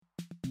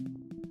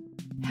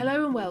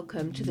Hello and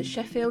welcome to the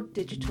Sheffield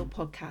Digital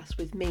Podcast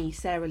with me,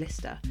 Sarah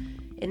Lister.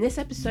 In this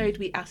episode,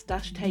 we asked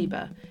Dash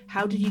Tabor,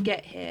 how did you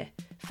get here?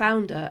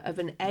 Founder of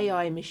an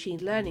AI machine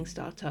learning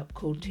startup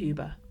called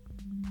TUBR.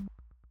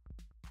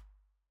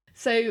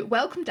 So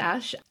welcome,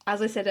 Dash.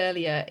 As I said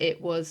earlier,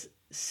 it was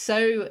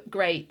so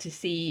great to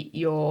see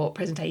your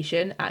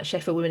presentation at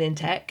Sheffield Women in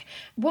Tech.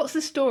 What's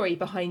the story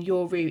behind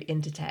your route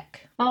into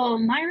tech? Oh,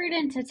 my route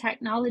into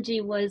technology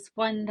was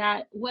one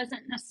that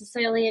wasn't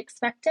necessarily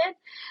expected.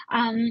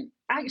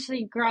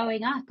 Actually,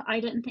 growing up, I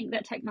didn't think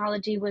that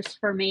technology was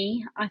for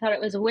me. I thought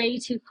it was way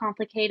too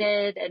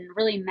complicated and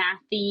really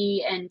mathy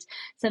and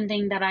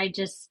something that I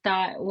just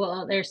thought,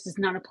 well, there's just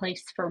not a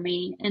place for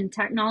me in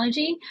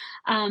technology.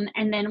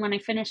 And then when I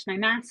finished my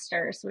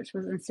master's, which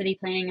was in city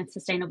planning and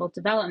sustainable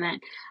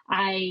development,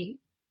 I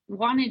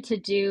wanted to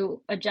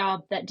do a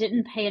job that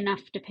didn't pay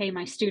enough to pay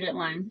my student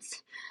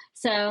loans.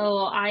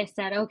 So I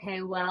said,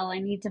 okay, well, I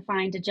need to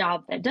find a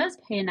job that does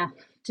pay enough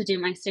to do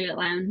my student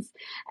loans,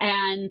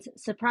 and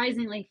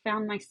surprisingly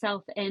found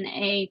myself in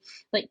a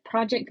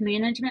project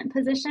management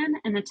position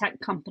in a tech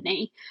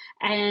company.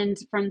 And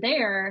from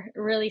there,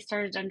 really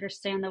started to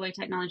understand the way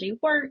technology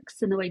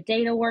works and the way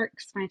data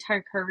works. My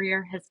entire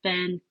career has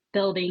been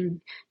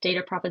building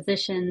data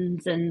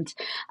propositions and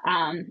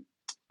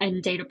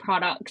data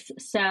products.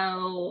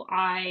 So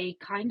I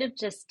kind of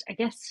just,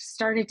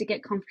 started to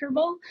get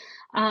comfortable.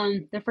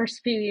 The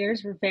first few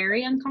years were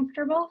very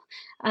uncomfortable,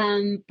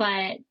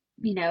 but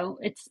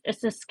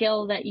it's a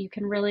skill that you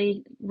can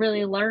really,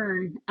 really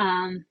learn.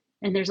 And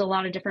there's a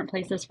lot of different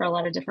places for a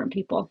lot of different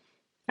people,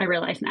 I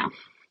realize now.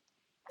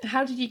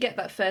 How did you get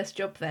that first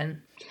job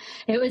then?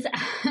 It was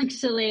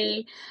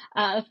actually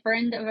a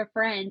friend of a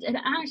friend. And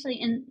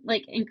actually,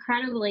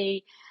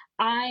 incredibly,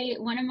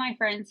 one of my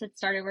friends had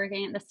started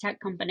working at this tech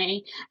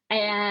company,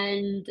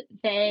 and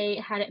they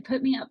had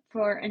put me up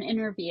for an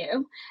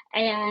interview,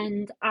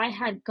 and I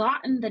had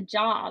gotten the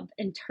job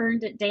and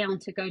turned it down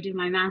to go do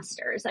my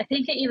master's. I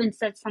think it even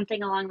said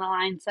something along the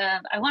lines of,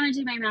 I want to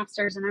do my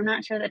master's and I'm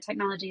not sure that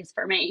technology is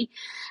for me.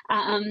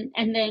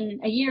 And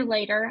then a year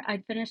later,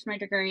 I'd finished my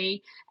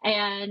degree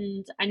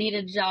and I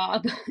needed a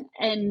job,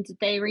 and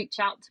they reached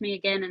out to me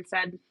again and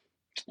said,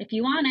 if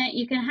you want it,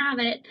 you can have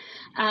it.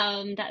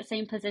 That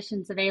same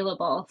position's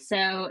available. So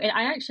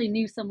I actually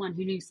knew someone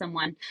who knew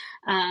someone.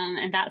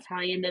 And that's how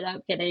I ended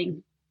up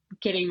getting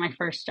my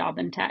first job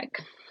in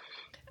tech.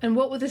 And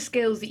what were the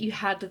skills that you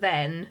had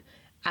then?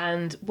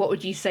 And what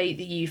would you say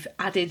that you've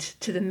added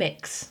to the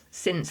mix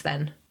since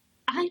then?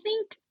 I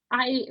think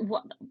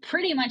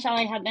pretty much all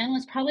I had then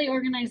was probably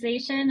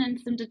organization and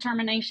some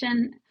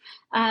determination.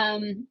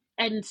 And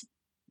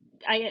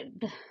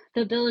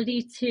the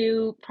ability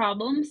to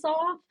problem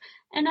solve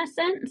in a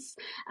sense.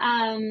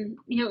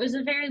 It was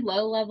a very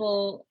low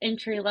level,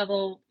 entry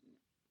level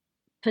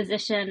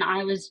position.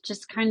 I was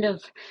just kind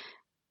of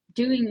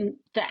doing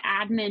the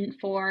admin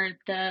for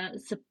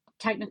the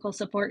technical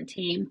support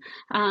team.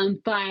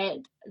 But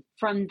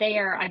from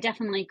there, I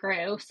definitely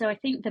grew. So I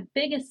think the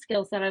biggest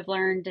skills that I've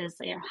learned is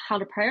how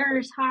to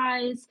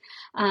prioritize,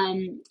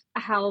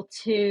 how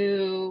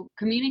to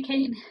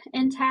communicate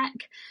in tech,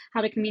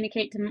 how to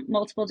communicate to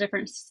multiple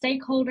different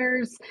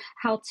stakeholders,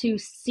 how to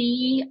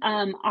see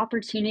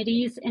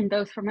opportunities in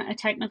both from a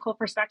technical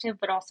perspective,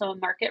 but also a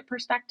market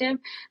perspective.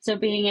 So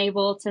being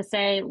able to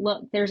say,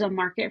 look, there's a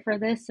market for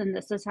this, and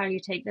this is how you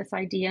take this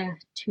idea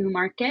to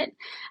market.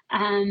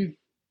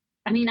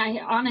 I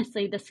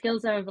honestly, the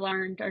skills that I've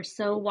learned are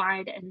so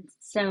wide and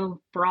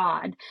so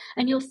broad.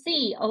 And you'll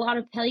see a lot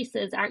of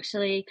places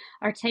actually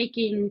are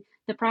taking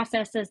the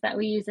processes that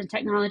we use in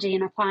technology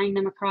and applying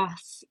them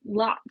across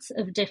lots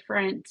of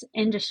different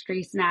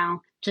industries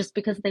now, just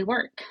because they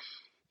work.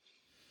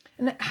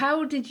 And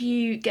how did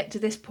you get to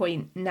this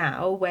point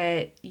now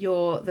where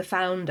you're the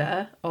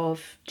founder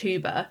of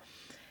TUBR?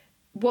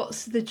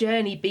 What's the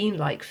journey been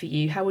like for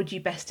you? How would you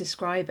best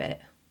describe it?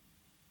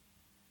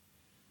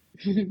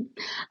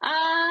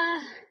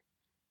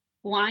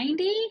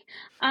 Windy.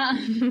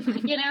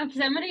 If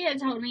somebody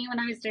had told me when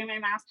I was doing my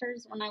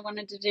master's, when I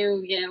wanted to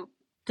do,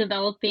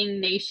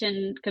 developing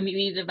nation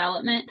community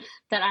development,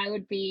 that I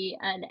would be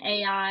an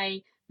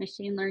AI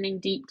machine learning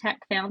deep tech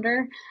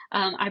founder,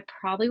 I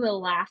probably would have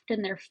laughed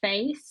in their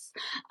face.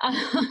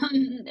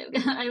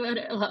 I would,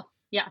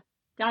 yeah,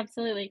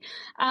 absolutely.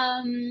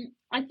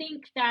 I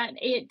think that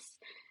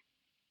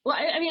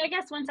I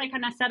guess once I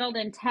kind of settled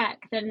in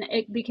tech, then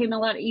it became a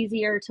lot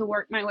easier to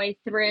work my way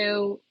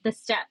through the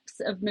steps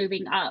of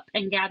moving up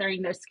and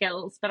gathering those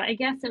skills. But I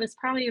guess it was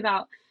probably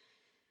about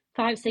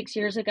 5-6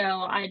 years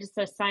ago, I just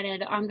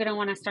decided I'm going to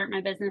want to start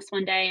my business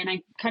one day. And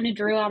I kind of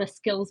drew out a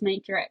skills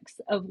matrix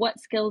of what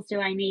skills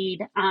do I need.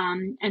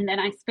 And then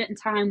I spent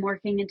time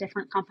working in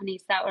different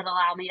companies that would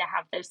allow me to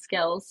have those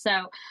skills.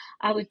 So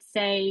I would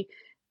say,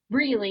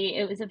 really,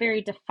 it was a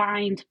very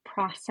defined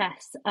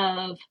process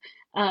of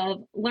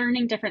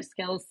learning different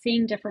skills,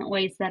 seeing different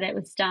ways that it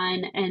was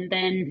done, and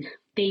then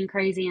being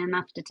crazy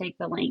enough to take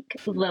the leap.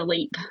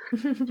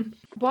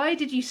 Why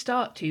did you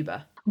start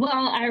TUBR?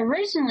 Well, I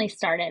originally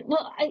started,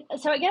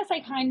 I guess I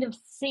kind of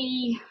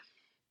see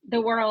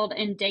the world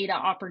in data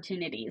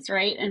opportunities,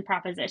 right? And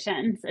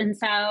propositions. And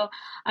so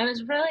I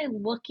was really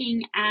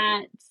looking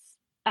at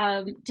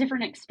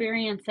different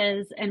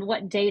experiences and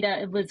what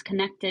data was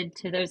connected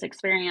to those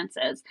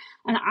experiences.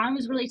 And I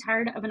was really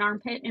tired of an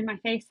armpit in my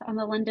face on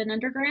the London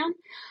Underground.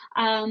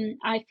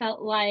 I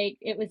felt like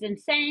it was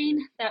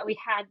insane that we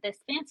had this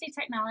fancy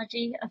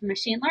technology of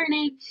machine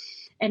learning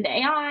and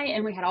AI,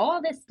 and we had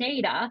all this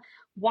data.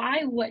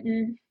 Why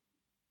wouldn't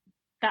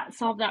that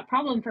solve that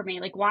problem for me?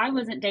 Like, why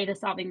wasn't data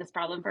solving this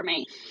problem for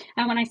me?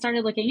 And when I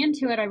started looking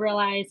into it, I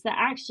realized that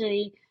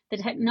actually the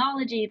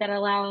technology that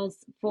allows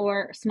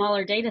for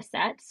smaller data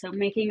sets, so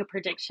making a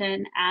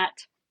prediction at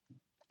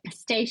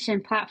station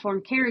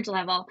platform carriage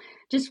level,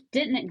 just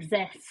didn't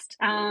exist,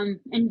 and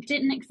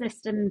didn't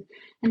exist in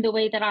the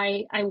way that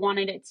I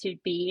wanted it to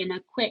be, in a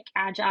quick,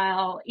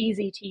 agile,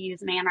 easy to use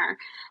manner.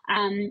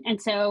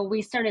 And so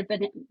we started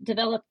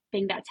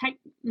developing that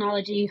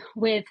technology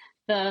with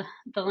the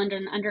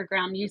London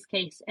Underground use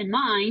case in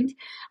mind,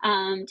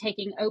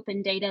 taking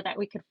open data that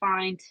we could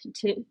find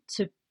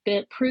to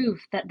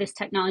prove that this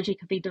technology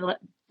could be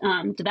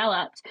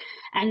developed.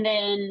 And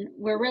then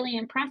we're really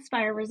impressed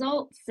by our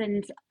results,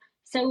 and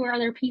so were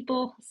other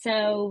people.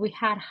 So we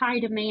had high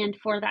demand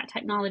for that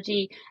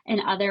technology in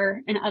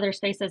other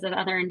spaces of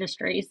other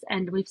industries,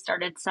 and we've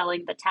started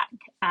selling the tech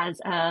as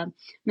a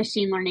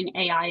machine learning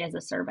AI as a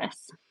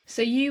service.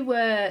 So you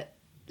were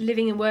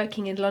living and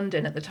working in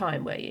London at the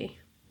time, were you?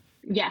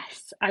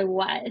 Yes, I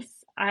was.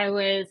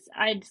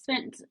 I'd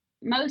spent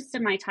most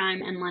of my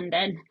time in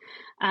London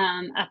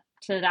up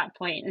to that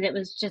point. And it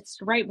was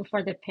just right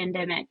before the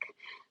pandemic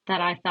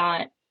that I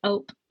thought,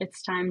 oh,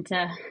 it's time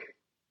to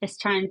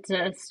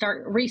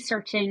start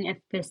researching if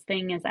this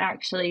thing is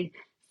actually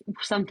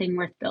something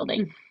worth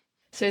building.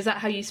 So is that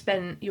how you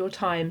spent your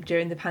time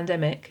during the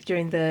pandemic,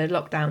 during the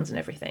lockdowns and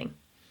everything?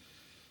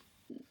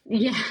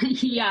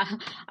 Yeah.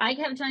 I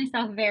kept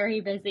myself very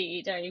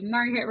busy doing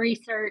market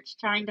research,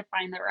 trying to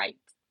find the right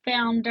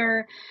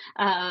founder,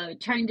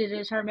 trying to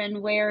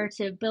determine where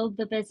to build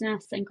the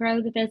business and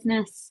grow the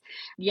business.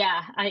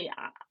 Yeah,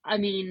 I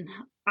mean,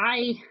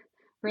 I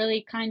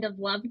really kind of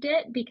loved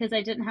it because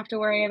I didn't have to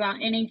worry about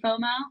any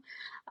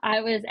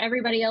FOMO.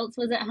 Everybody else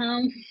was at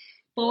home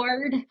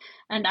bored,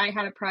 and I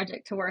had a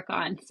project to work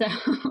on. So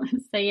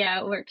yeah,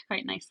 it worked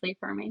quite nicely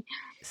for me.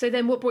 So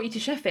then what brought you to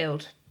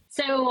Sheffield?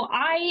 So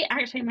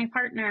my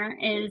partner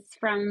is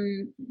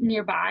from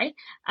nearby.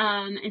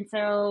 And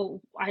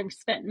so I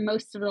spent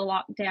most of the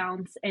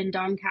lockdowns in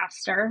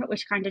Doncaster,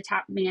 which kind of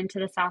tapped me into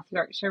the South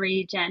Yorkshire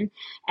region.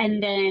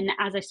 And then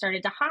as I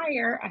started to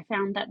hire, I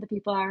found that the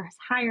people I was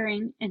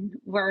hiring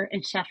were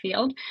in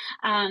Sheffield.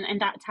 And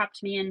that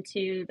tapped me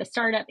into the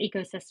startup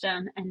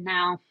ecosystem. And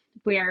now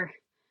we're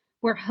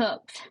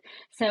hooked.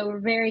 So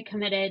we're very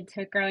committed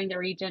to growing the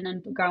region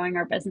and growing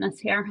our business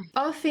here.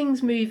 Are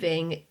things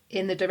moving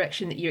in the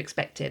direction that you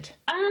expected?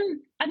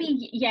 I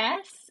mean,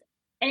 yes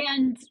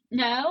and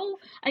no.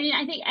 I mean,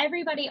 I think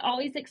everybody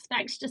always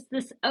expects just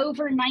this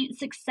overnight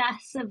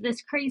success of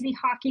this crazy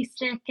hockey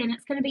stick, and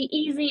it's going to be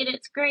easy and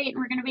it's great, and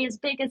we're going to be as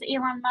big as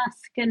Elon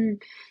Musk and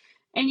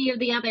any of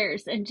the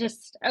others, and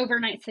just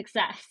overnight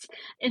success.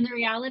 In the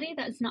reality,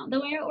 that's not the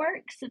way it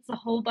works. It's a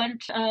whole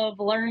bunch of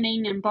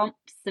learning and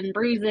bumps and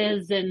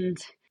bruises and,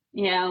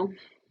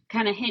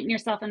 kind of hitting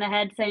yourself in the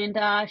head saying,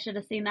 duh, I should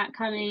have seen that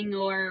coming,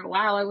 or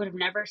wow, I would have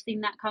never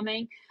seen that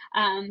coming.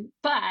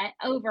 But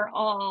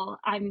overall,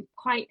 I'm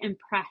quite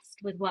impressed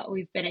with what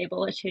we've been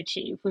able to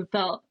achieve. We've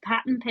built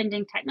patent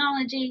pending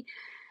technology.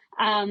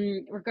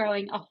 We're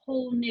growing a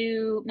whole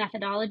new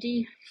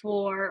methodology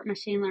for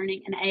machine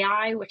learning and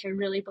AI, which I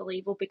really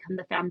believe will become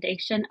the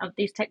foundation of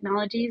these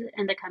technologies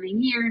in the coming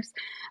years.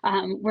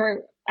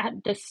 We're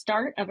at the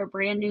start of a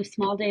brand new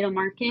small data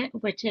market,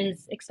 which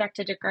is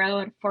expected to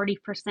grow at a 40%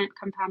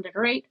 compounded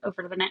rate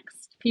over the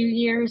next few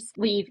years.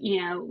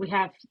 We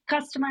have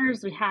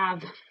customers,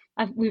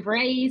 we've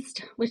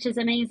raised, which is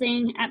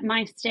amazing at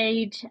my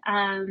stage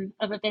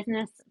of a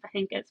business. I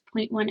think it's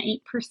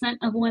 0.18%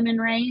 of women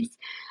raise.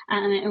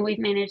 And we've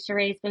managed to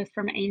raise both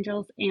from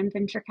angels and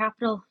venture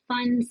capital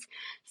funds.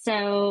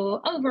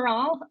 So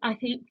overall, I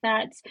think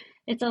that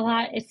it's a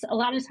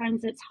lot of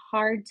times it's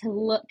hard to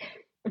look,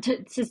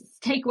 to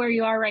take where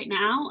you are right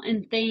now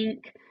and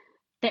think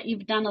that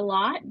you've done a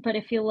lot. But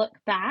if you look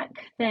back,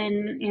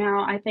 then,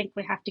 I think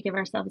we have to give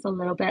ourselves a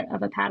little bit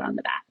of a pat on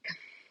the back.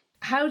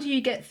 How do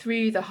you get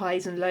through the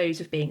highs and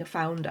lows of being a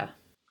founder?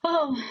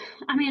 Oh,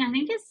 I mean, I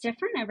think it's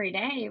different every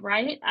day,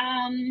 right?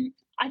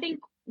 I think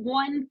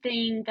one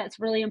thing that's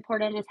really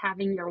important is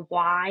having your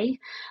why.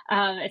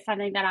 It's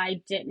something that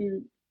I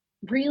didn't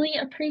really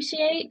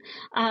appreciate.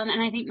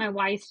 And I think my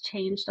why's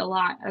changed a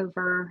lot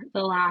over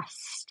the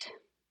last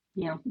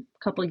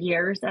couple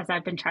years as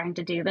I've been trying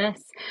to do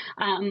this.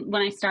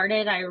 When I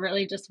started, I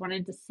really just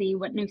wanted to see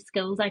what new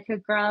skills I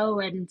could grow,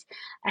 and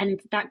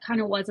that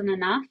kind of wasn't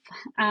enough.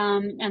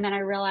 And then I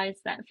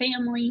realized that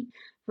family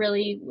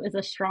really was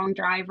a strong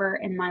driver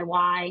in my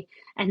why.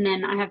 And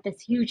then I have this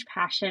huge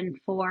passion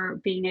for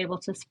being able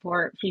to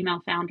support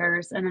female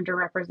founders and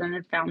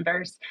underrepresented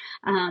founders,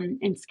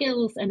 and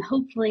skills, and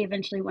hopefully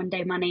eventually one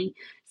day money.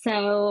 So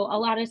a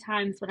lot of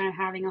times when I'm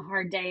having a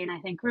hard day and I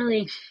think,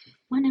 really,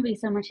 wouldn't it be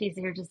so much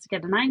easier just to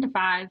get a 9 to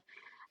 5?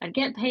 I'd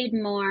get paid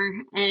more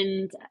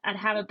and I'd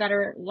have a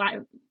better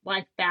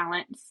life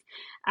balance.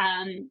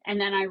 And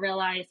then I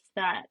realized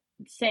that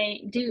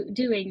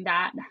doing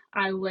that,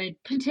 I would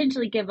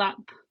potentially give up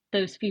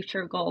those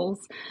future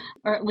goals,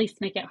 or at least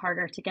make it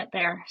harder to get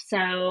there.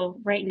 So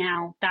right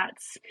now,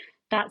 that's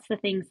the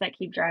things that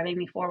keep driving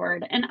me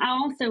forward. And I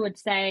also would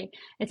say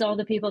it's all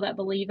the people that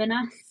believe in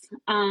us.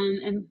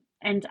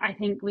 And I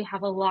think we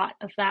have a lot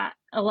of that,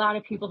 a lot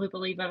of people who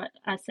believe in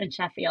us in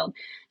Sheffield.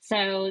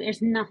 So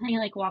there's nothing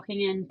like walking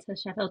into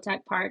Sheffield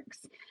Tech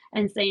Parks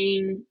and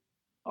seeing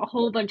a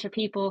whole bunch of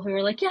people who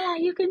are like, yeah,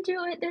 you can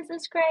do it. This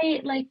is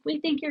great. Like,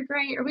 we think you're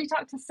great. Or we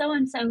talked to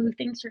so-and-so who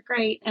thinks you're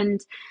great.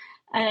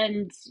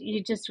 And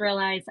you just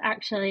realize,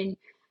 actually,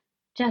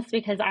 just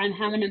because I'm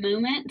having a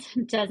moment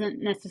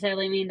doesn't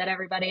necessarily mean that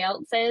everybody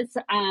else is.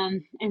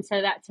 And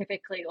so that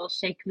typically will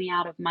shake me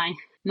out of my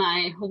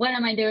what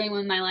am I doing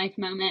with my life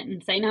moment,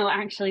 and say, no,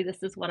 actually,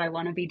 this is what I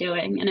want to be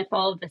doing. And if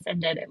all of this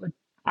ended,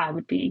 I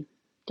would be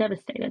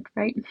devastated,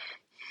 right?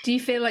 Do you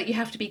feel like you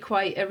have to be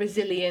quite a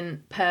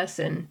resilient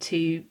person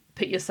to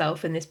put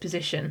yourself in this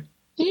position?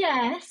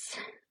 Yes,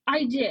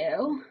 I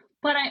do.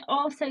 But I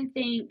also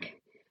think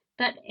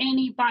that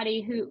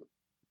anybody who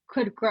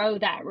could grow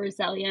that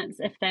resilience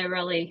if they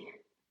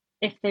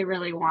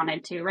really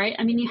wanted to, right?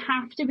 I mean, you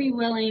have to be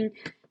willing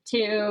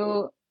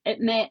to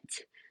admit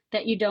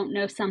that you don't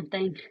know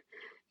something.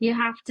 You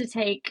have to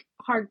take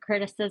hard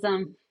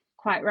criticism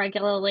quite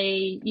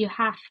regularly. You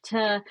have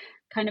to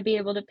kind of be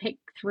able to pick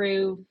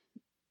through,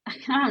 I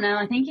don't know,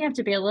 I think you have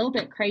to be a little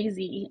bit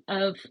crazy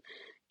of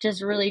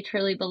just really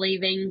truly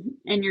believing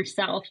in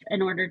yourself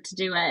in order to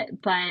do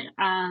it. But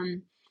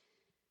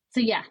so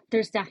yeah,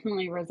 there's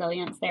definitely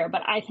resilience there.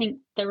 But I think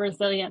the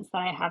resilience that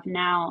I have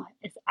now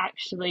is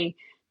actually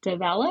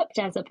developed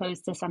as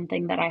opposed to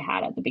something that I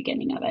had at the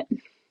beginning of it.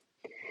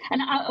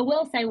 And I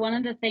will say, one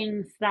of the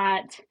things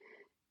that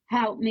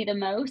helped me the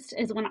most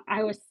is when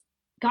I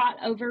got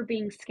over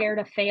being scared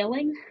of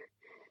failing,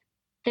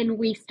 then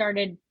we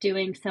started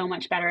doing so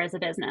much better as a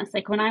business.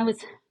 Like, when I was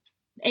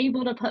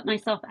able to put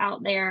myself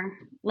out there,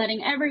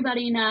 letting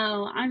everybody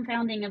know I'm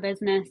founding a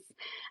business,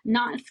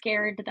 not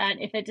scared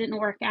that if it didn't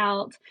work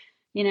out,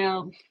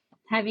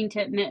 having to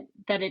admit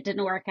that it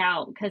didn't work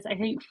out. Because I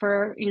think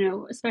for,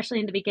 especially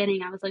in the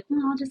beginning, I was like,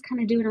 well, I'll just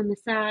kind of do it on the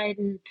side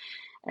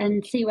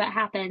and see what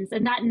happens.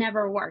 And that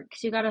never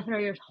works. You got to throw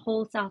your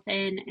whole self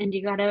in, and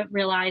you got to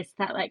realize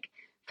that, like,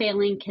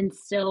 failing can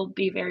still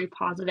be very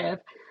positive,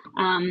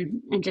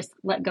 and just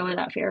let go of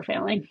that fear of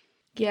failing.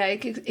 Yeah,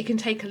 it can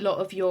take a lot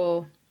of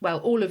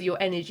all of your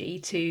energy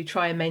to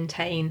try and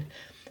maintain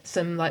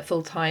some like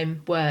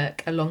full-time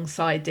work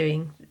alongside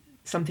doing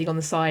something on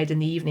the side in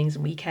the evenings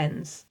and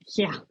weekends.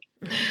 Yeah,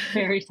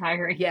 very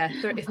tiring. Yeah,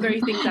 throw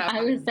things out.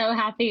 I was so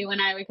happy when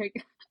I could.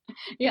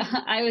 Yeah,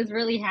 I was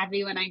really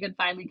happy when I could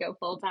finally go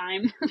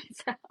full-time.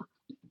 So.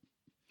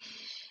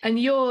 And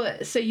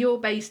you're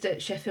based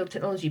at Sheffield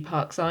Technology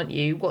Parks, aren't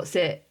you? What's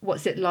it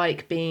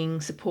like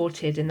being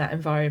supported in that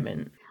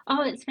environment?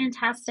 Oh, it's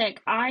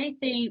fantastic. I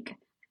think,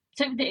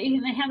 so they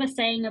have a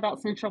saying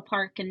about Central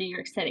Park in New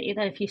York City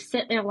that if you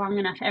sit there long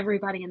enough,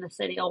 everybody in the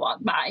city will walk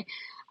by.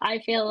 I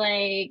feel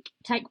like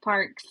Tech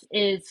Parks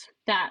is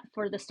that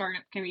for the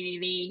startup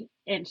community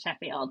in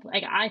Sheffield.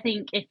 Like, I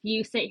think if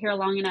you sit here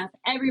long enough,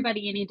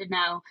 everybody you need to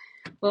know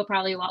will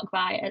probably walk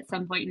by at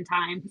some point in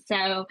time.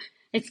 So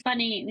it's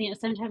funny,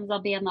 sometimes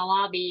I'll be in the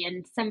lobby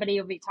and somebody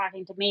will be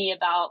talking to me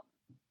about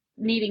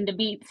needing to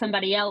meet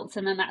somebody else,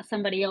 and then that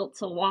somebody else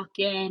will walk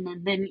in,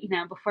 and then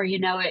before you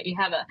know it, you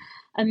have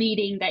a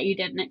meeting that you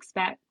didn't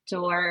expect,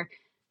 or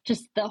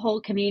just the whole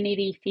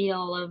community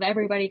feel of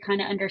everybody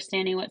kind of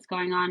understanding what's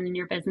going on in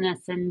your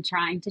business and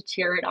trying to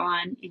cheer it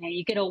on.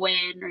 You get a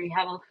win, or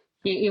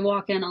you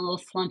walk in a little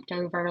slumped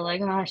over, like,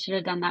 oh, I should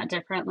have done that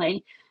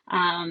differently.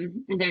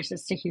 And there's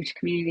just a huge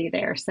community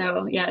there.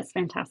 So yeah, it's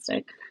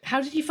fantastic. How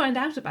did you find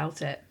out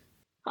about it?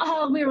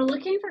 Oh, we were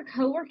looking for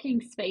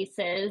co-working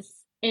spaces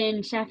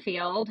in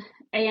Sheffield,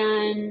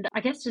 and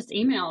I guess just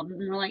emailed,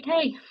 and we're like,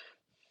 hey,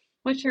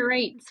 what's your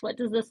rates? What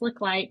does this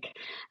look like?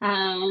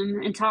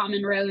 And Tom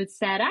and Rose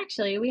said,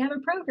 actually, we have a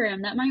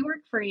program that might work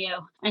for you.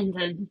 And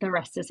then the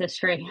rest is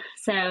history.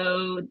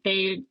 So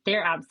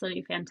they're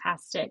absolutely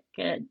fantastic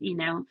at,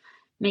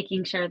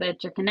 making sure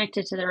that you're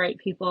connected to the right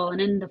people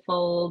and in the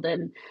fold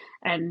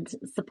and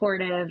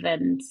supportive.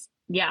 And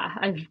yeah,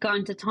 I've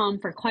gone to Tom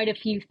for quite a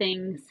few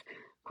things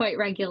quite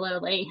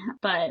regularly.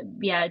 But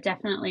yeah,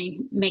 definitely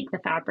make the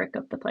fabric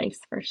of the place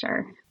for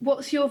sure.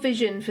 What's your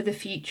vision for the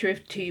future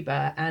of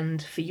TUBR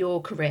and for your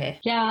career?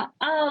 Yeah.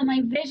 Oh, my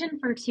vision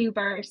for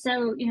TUBR.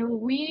 So,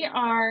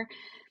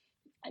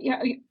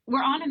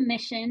 we're on a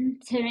mission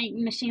to make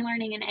machine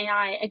learning and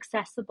AI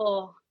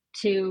accessible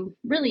to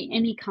really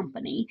any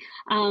company.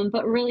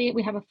 But really,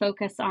 we have a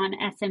focus on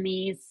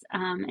SMEs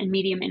and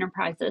medium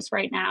enterprises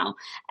right now.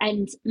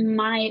 And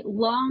my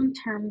long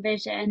term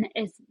vision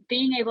is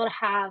being able to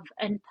have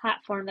a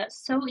platform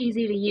that's so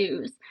easy to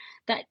use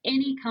that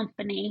any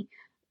company,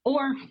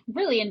 or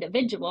really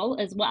individual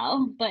as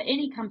well, but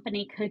any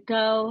company could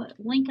go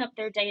link up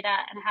their data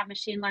and have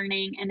machine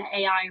learning and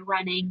AI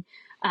running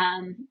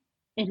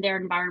in their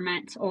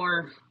environment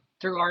or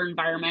through our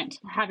environment,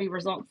 having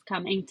results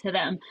coming to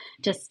them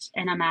just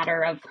in a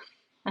matter of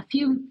a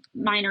few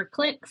minor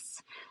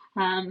clicks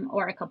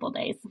or a couple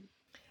days.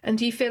 And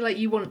do you feel like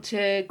you want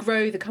to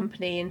grow the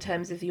company in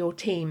terms of your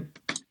team?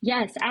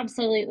 Yes,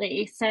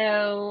 absolutely.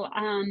 So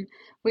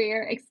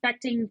we're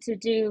expecting to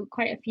do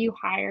quite a few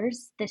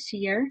hires this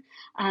year.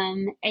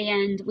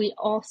 And we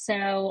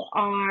also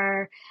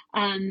are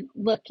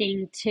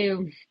looking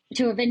to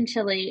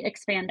eventually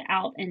expand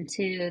out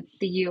into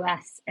the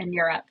US and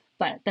Europe,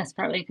 but that's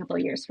probably a couple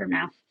of years from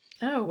now.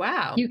 Oh,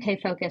 wow. UK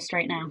focused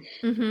right now.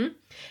 Mm-hmm.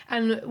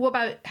 And what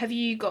about, have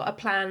you got a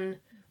plan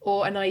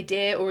or an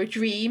idea or a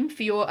dream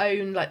for your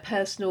own like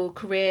personal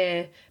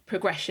career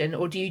progression,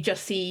 or do you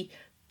just see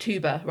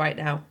TUBR right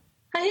now?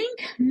 I think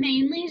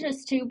mainly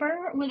just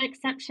TUBR, with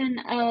exception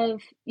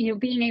of,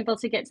 being able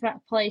to get to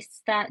that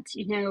place that,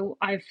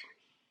 I've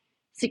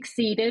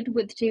succeeded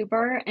with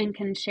TUBR and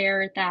can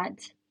share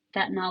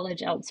that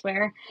knowledge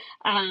elsewhere.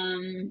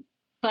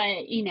 But,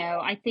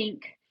 I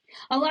think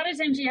a lot of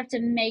times you have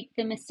to make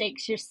the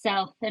mistakes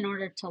yourself in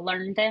order to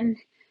learn them.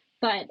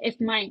 But if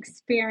my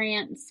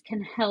experience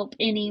can help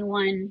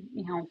anyone,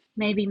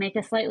 maybe make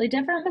a slightly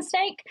different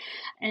mistake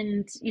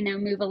and,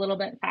 move a little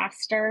bit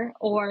faster,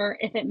 or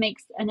if it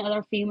makes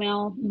another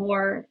female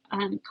more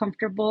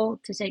comfortable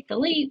to take the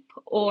leap,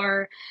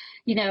 or,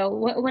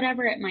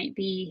 whatever it might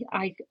be,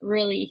 I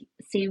really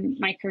see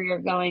my career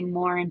going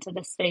more into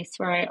the space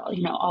where I,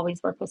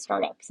 always work with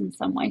startups in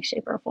some way,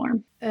 shape, or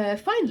form.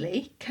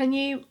 Finally, can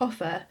you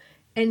offer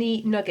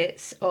any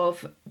nuggets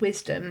of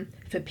wisdom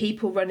for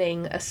people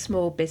running a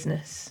small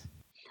business?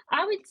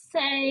 I would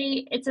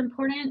say it's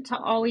important to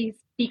always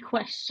be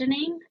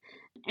questioning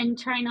and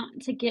try not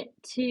to get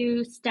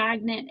too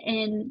stagnant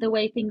in the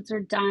way things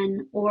are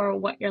done or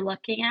what you're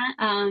looking at.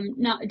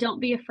 Don't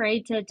be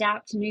afraid to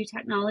adapt to new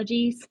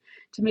technologies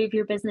to move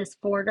your business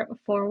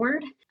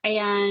forward.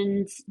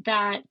 And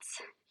that,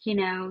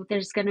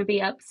 there's going to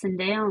be ups and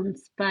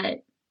downs,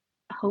 but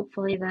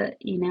hopefully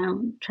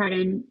try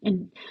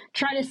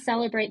to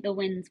celebrate the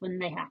wins when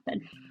they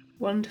happen.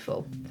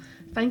 Wonderful.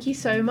 Thank you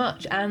so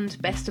much, and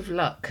best of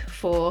luck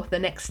for the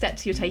next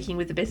steps you're taking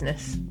with the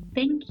business.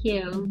 Thank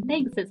you.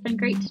 Thanks. It's been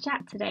great to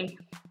chat today.